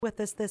With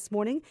us this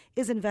morning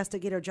is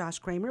Investigator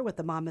Kramer with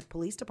the Monmouth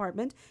Police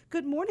Department.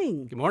 Good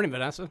morning. Good morning,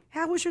 Vanessa.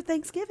 How was your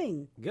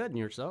Thanksgiving? Good, and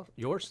yourself?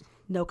 Yours?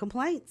 No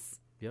complaints.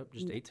 Yep,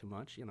 just ate too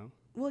much, you know.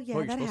 Well, yeah,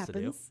 What that you're supposed to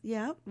do. happens.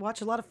 Yeah,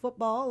 watch a lot of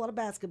football, a lot of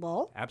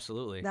basketball.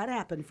 Absolutely. That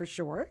happened for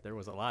sure. There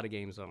was a lot of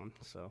games on,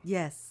 so.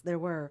 Yes, there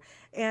were.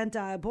 And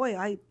boy,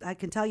 I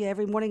can tell you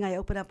every morning I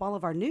open up all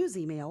of our news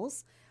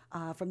emails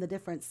from the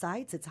different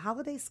sites. It's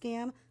holiday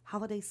scam,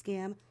 holiday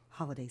scam,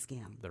 holiday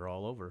scam. They're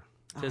all over.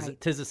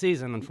 Right. Tis the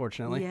season,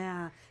 unfortunately.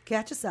 Yeah.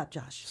 Catch us up,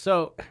 Josh.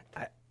 So,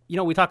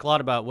 we talk a lot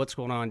about what's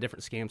going on in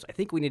different scams. I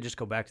think we need to just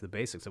go back to the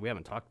basics that we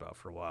haven't talked about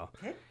for a while.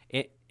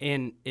 Okay.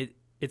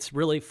 It's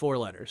really 4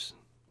 letters,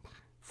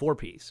 4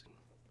 Ps.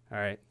 All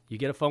right. You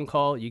get a phone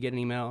call, you get an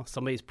email,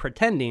 somebody's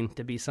pretending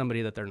to be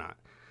somebody that they're not,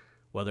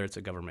 whether it's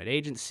a government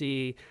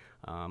agency,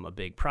 a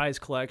big prize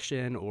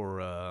collection, or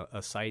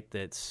a site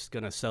that's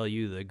going to sell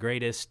you the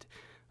greatest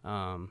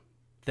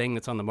thing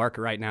that's on the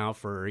market right now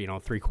for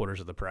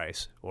 3/4 of the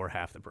price or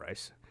half the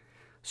price.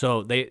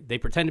 So they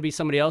pretend to be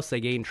somebody else.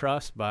 They gain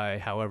trust by,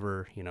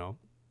 however,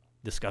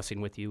 discussing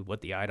with you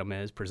what the item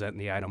is, presenting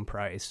the item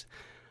price,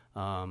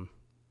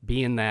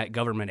 being that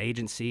government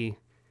agency.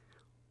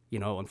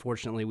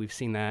 Unfortunately, we've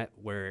seen that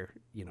where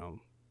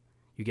you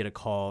get a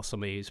call,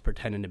 somebody's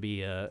pretending to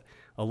be a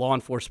law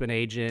enforcement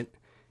agent,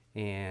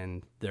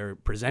 and they're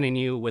presenting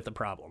you with a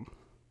problem.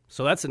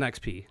 So that's the next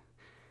P.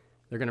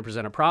 They're going to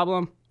present a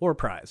problem or a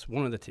prize,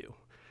 one of the two.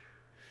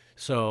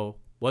 So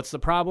what's the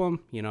problem?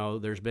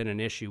 There's been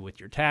an issue with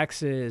your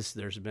taxes.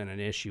 There's been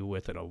an issue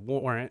with a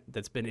warrant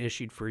that's been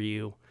issued for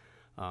you.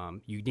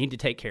 You need to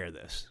take care of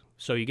this.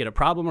 So you get a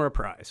problem or a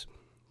prize.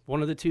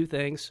 One of the two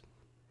things,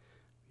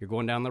 you're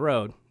going down the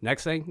road.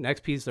 Next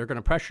piece, they're going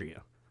to pressure you.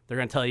 They're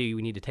going to tell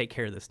you need to take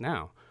care of this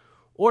now.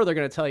 Or they're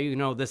going to tell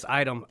you, this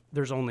item,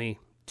 there's only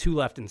 2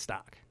 left in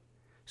stock.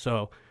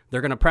 So they're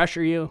going to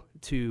pressure you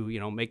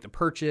to, make the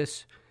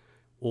purchase.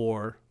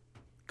 Or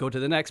go to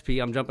the next P,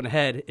 I'm jumping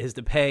ahead, is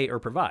to pay or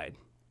provide.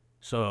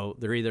 So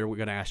we're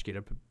going to ask you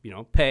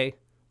to, pay,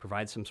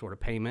 provide some sort of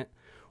payment,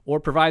 or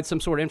provide some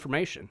sort of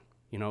information.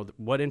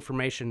 What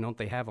information don't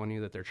they have on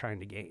you that they're trying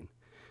to gain?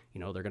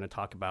 They're going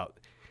to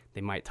they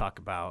might talk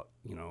about,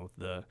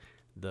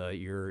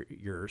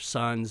 your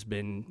son's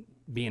been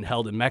being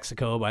held in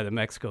Mexico by the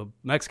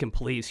Mexican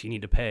police. You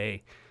need to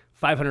pay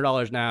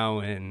 $500 now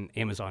in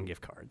Amazon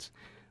gift cards.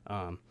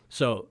 And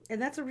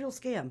that's a real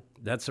scam.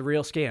 That's a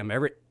real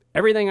scam.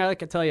 Everything I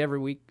can tell you every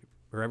week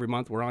or every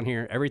month we're on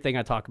here, everything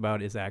I talk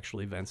about is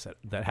actually events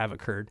that have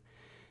occurred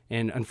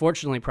and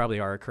unfortunately probably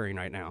are occurring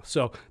right now.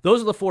 So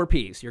those are the 4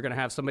 Ps. You're going to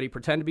have somebody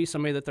pretend to be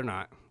somebody that they're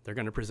not. They're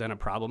going to present a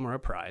problem or a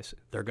prize.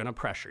 They're going to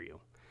pressure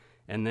you.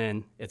 And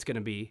then it's going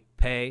to be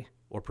pay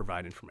or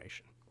provide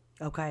information.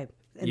 Okay.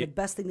 And the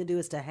best thing to do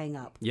is to hang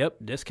up. Yep.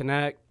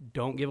 Disconnect.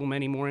 Don't give them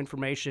any more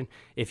information.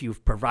 If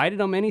you've provided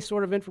them any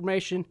sort of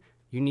information,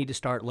 you need to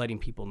start letting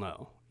people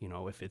know.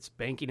 If it's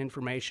banking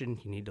information,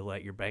 you need to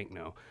let your bank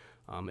know.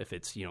 If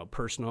it's,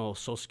 personal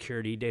Social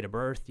Security, date of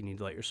birth, you need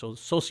to let your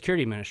Social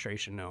Security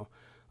Administration know,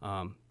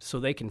 so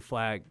they can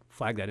flag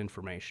that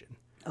information.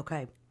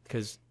 Okay.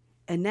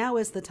 And now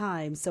is the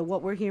time. So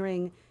what we're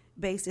hearing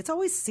it's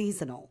always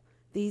seasonal.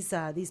 These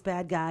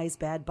bad guys,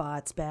 bad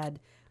bots, bad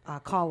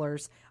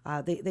callers,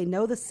 they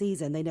know the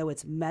season. They know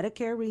it's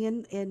Medicare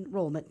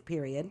re-enrollment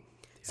period.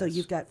 Yes. So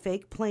you've got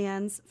fake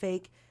plans,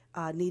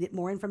 needed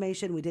more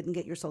information. We didn't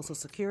get your Social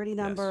Security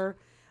number.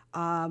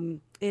 Yes.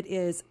 It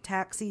is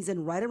tax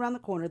season right around the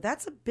corner.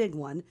 That's a big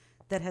one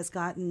that has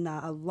gotten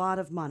a lot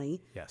of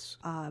money. Yes.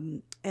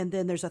 And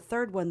then there's a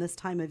third one this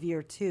time of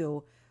year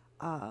too.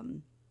 I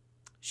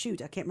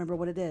can't remember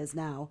what it is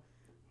now.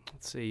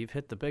 Let's see. You've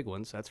hit the big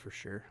ones, that's for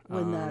sure.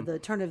 When the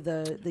turn of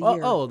the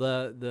year. Oh,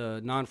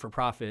 the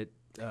non-for-profit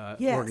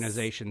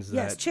organizations.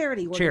 Yes,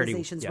 charity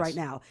organizations right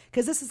now.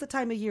 Because this is the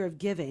time of year of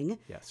giving.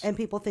 Yes. And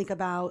people think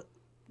about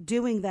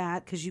doing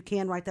that because you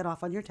can write that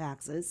off on your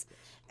taxes.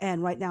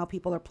 And right now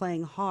people are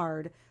playing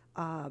hard,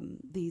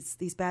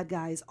 these bad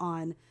guys,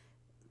 on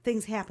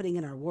things happening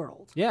in our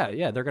world.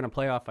 Yeah, they're going to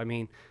play off.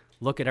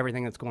 Look at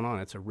everything that's going on.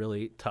 It's a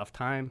really tough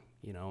time.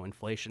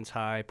 Inflation's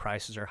high,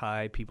 prices are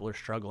high, people are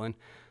struggling.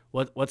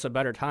 What's a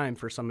better time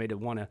for somebody to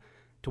want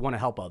to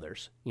help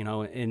others?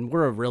 And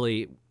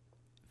we're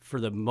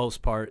for the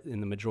most part, in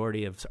the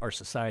majority of our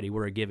society,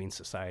 we're a giving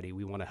society.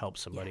 We want to help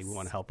somebody. Yes. We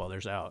want to help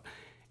others out.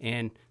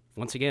 And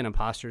once again,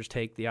 imposters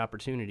take the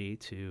opportunity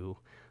to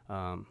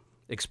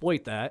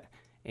exploit that,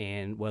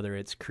 and whether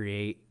it's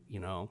create,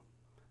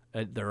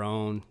 their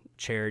own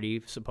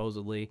charity,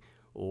 supposedly,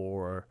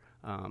 or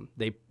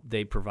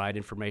they provide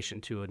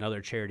information to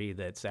another charity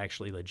that's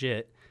actually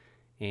legit,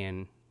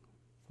 and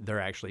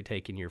they're actually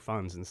taking your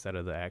funds instead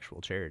of the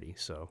actual charity.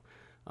 So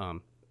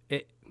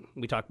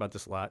we talk about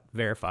this a lot.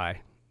 Verify.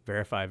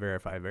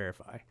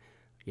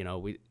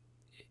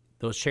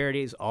 Those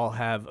charities all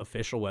have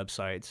official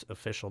websites,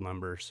 official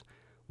numbers.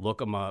 Look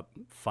them up,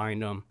 find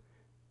them,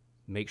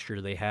 make sure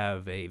they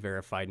have a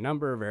verified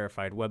number,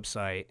 verified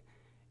website,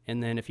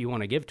 and then if you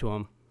want to give to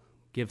them,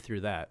 give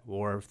through that.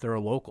 Or if they're a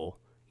local,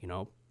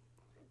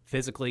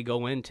 physically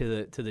go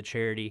into the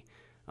charity,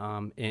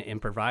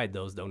 and provide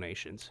those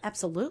donations.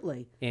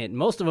 Absolutely. And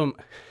most of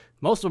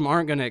them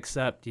aren't going to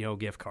accept,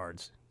 gift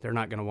cards. They're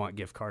not going to want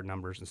gift card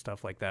numbers and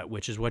stuff like that,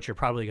 which is what you're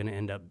probably going to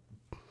end up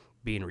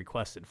being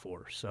requested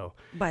for. So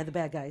by the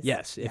bad guys.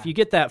 Yes, if you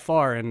get that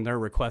far and they're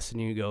requesting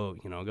you go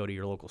to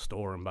your local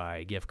store and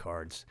buy gift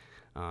cards,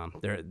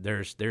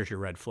 there's your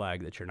red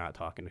flag that you're not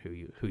talking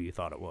to who you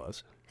thought it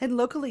was. And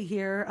locally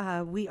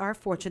here, we are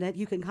fortunate.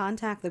 You can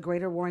contact the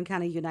Greater Warren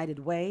County United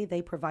Way.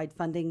 They provide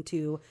funding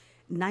to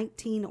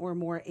 19 or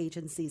more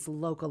agencies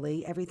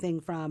locally, everything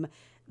from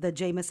the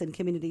Jamison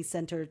Community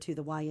Center to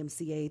the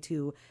YMCA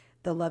to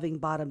the Loving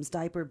Bottoms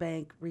Diaper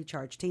Bank,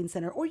 Recharge Teen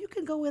Center, or you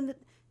can go in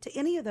to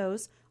any of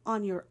those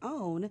on your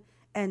own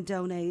and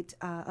donate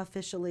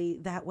officially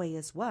that way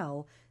as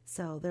well.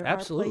 So there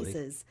Absolutely. are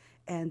places,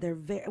 and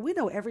we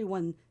know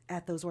everyone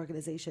at those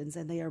organizations,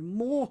 and they are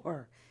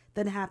more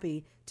than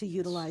happy to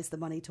utilize the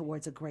money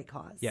towards a great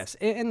cause. Yes,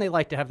 and they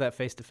like to have that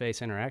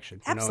face-to-face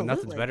interaction. Absolutely.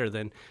 Nothing's better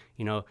than,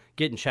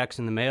 getting checks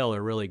in the mail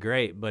are really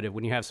great, but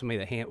when you have somebody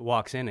that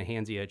walks in and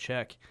hands you a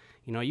check,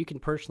 you can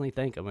personally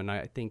thank them, and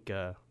I think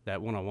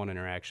that one-on-one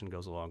interaction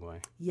goes a long way.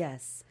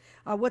 Yes.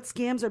 What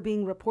scams are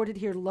being reported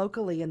here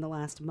locally in the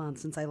last month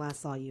since I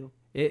last saw you?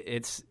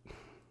 It's,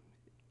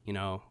 I'm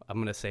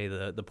going to say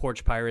the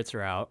porch pirates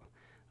are out.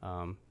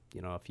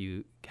 If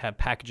you have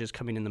packages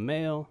coming in the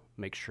mail,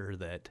 make sure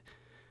that,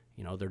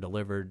 they're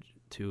delivered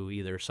to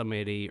either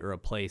somebody or a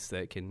place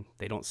that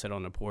they don't sit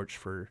on the porch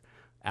for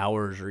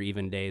hours or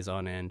even days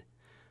on end,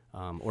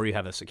 or you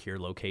have a secure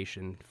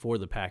location for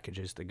the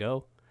packages to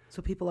go.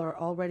 So people are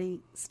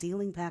already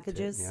stealing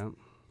packages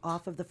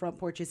off of the front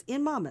porches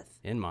in Monmouth?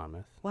 In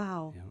Monmouth.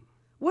 Wow. Yeah.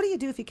 What do you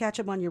do if you catch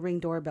them on your Ring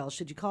doorbell?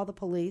 Should you call the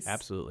police?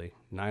 Absolutely.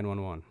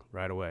 911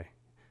 right away.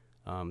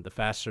 The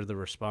faster the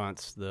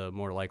response, the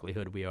more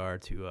likelihood we are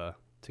to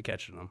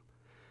catching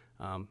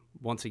them.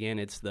 Once again,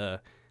 it's the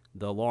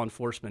law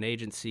enforcement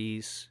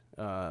agencies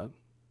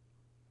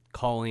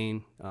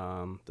calling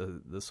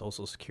the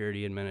Social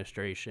Security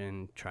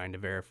Administration, trying to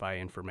verify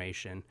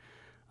information.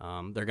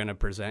 They're going to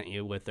present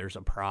you with there's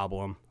a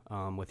problem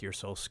with your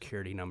Social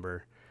Security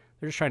number.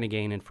 They're just trying to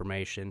gain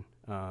information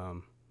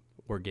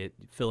or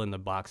fill in the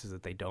boxes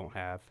that they don't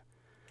have.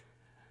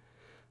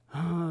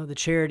 The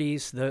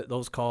charities,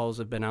 those calls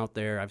have been out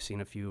there. I've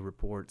seen a few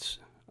reports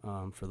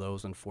for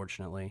those,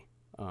 unfortunately.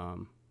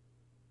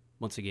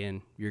 Once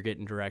again, you're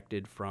getting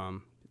directed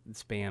from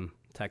spam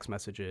text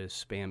messages,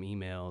 spam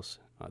emails.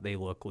 They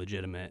look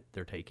legitimate.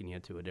 They're taking you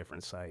to a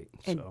different site.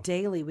 And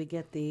daily we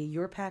get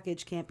your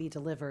package can't be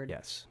delivered.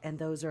 Yes. And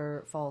those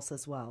are false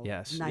as well.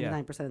 Yes.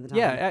 99% of the time.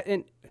 Yeah,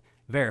 and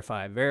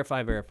verify.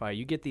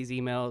 You get these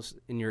emails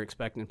and you're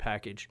expecting a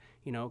package.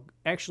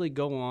 Actually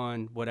go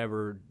on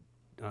whatever,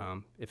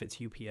 if it's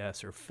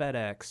UPS or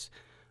FedEx,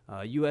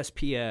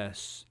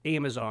 USPS,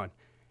 Amazon,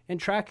 and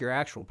track your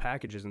actual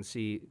packages and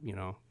see,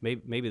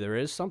 maybe there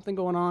is something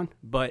going on,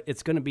 but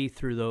it's going to be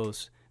through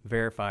those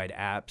verified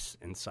apps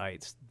and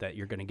sites that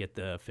you're going to get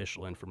the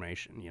official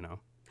information,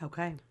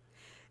 Okay.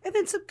 And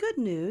then some good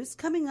news.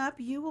 Coming up,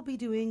 you will be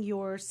doing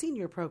your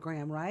senior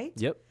program, right?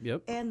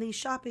 Yep. And the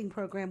shopping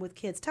program with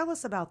kids. Tell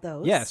us about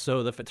those. Yeah,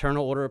 so the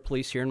Fraternal Order of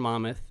Police here in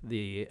Monmouth,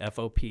 the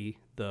FOP,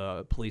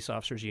 the Police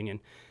Officers Union,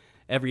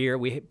 every year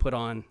we put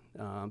on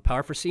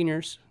Power for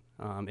Seniors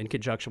in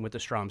conjunction with the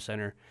Strom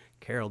Center.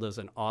 Carol does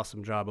an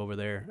awesome job over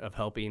there of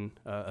helping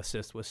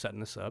assist with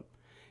setting this up.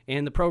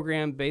 And the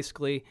program,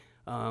 basically,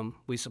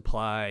 we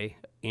supply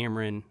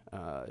Ameren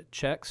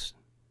checks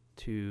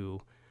to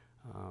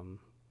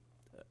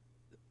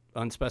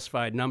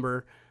unspecified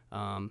number.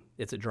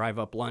 It's a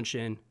drive-up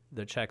luncheon.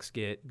 The checks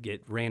get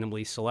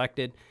randomly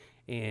selected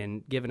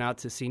and given out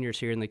to seniors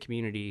here in the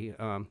community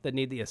that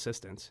need the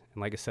assistance.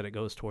 And like I said, it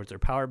goes towards their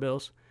power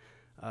bills.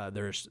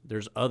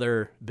 There's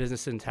other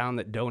businesses in town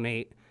that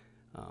donate.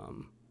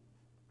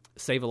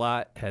 Save a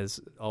Lot has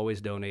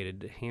always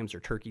donated hams or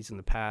turkeys in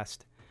the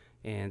past,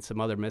 and some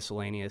other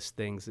miscellaneous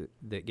things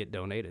that get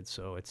donated.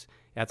 So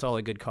that's all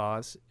a good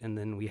cause. And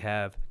then we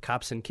have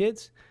Cops and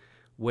Kids,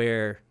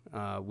 where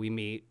we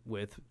meet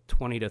with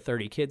 20 to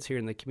 30 kids here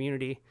in the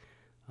community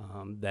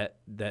that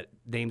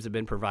names have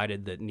been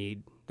provided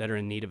that are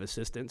in need of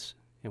assistance,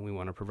 and we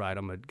want to provide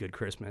them a good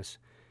Christmas.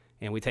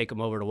 And we take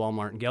them over to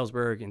Walmart in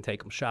Galesburg and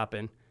take them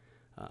shopping.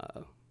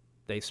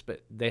 They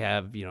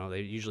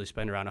usually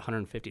spend around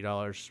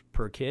 $150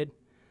 per kid.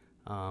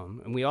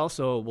 And we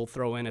also will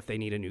throw in if they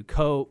need a new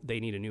coat, they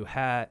need a new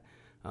hat,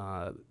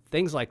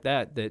 things like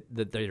that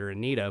they're in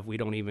need of. We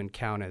don't even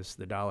count as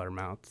the dollar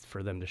amount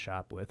for them to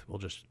shop with. We'll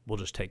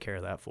just take care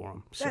of that for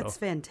them. That's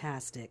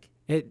fantastic.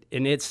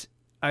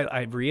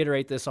 I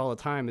reiterate this all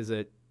the time, is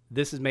that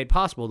this is made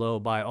possible, though,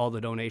 by all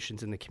the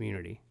donations in the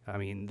community. I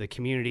mean, the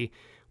community,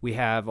 we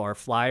have our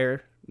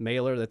flyer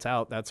mailer that's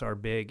out. That's our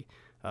big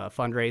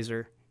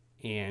fundraiser.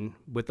 And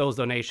with those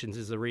donations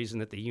is the reason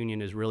that the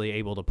union is really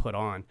able to put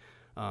on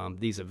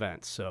these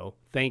events. So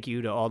thank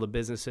you to all the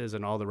businesses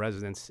and all the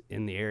residents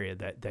in the area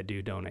that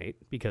do donate,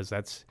 because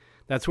that's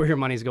where your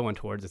money's going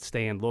towards. It's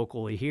staying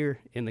locally here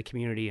in the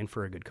community and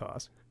for a good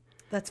cause.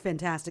 That's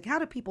fantastic. How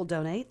do people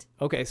donate?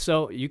 Okay,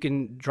 so you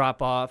can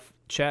drop off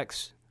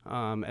checks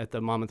at the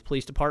Monmouth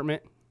Police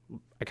Department.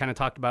 I kind of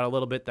talked about a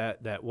little bit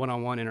that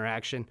one-on-one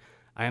interaction.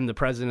 I am the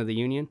president of the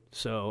union,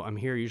 so I'm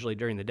here usually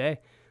during the day.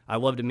 I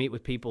love to meet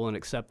with people and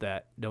accept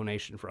that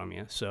donation from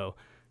you. So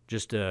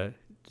just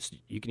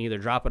you can either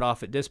drop it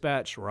off at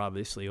dispatch. We're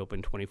obviously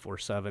open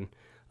 24/7.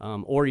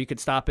 Or you could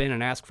stop in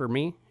and ask for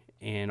me,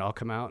 and I'll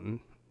come out and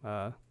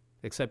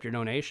accept your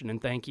donation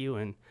and thank you.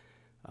 And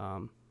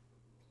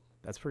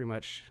that's pretty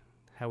much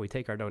how we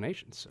take our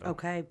donations. So.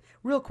 Okay.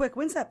 Real quick,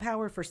 when's that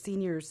Power for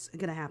Seniors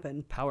going to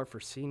happen? Power for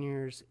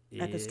Seniors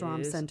at the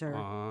Strom Center.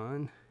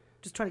 On.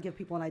 Just trying to give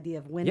people an idea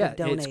of when to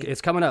donate.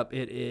 It's coming up.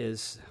 It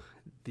is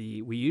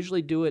we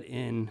usually do it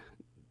in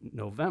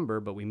November,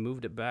 but we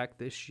moved it back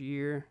this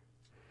year,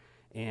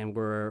 and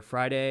we're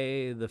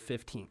Friday the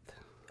 15th.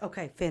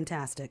 Okay,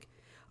 fantastic.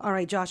 All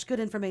right, Josh, good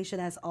information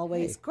as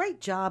always. Hey.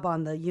 Great job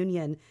on the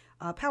union.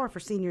 Power for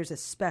Seniors is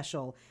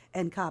special,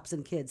 and Cops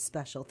and Kids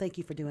special. Thank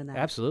you for doing that.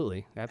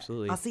 Absolutely.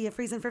 I'll see you at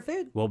Freezing for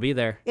Food. We'll be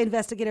there.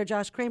 Investigator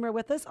Josh Kramer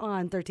with us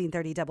on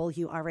 1330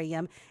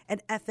 WRAM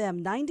and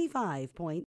FM 95.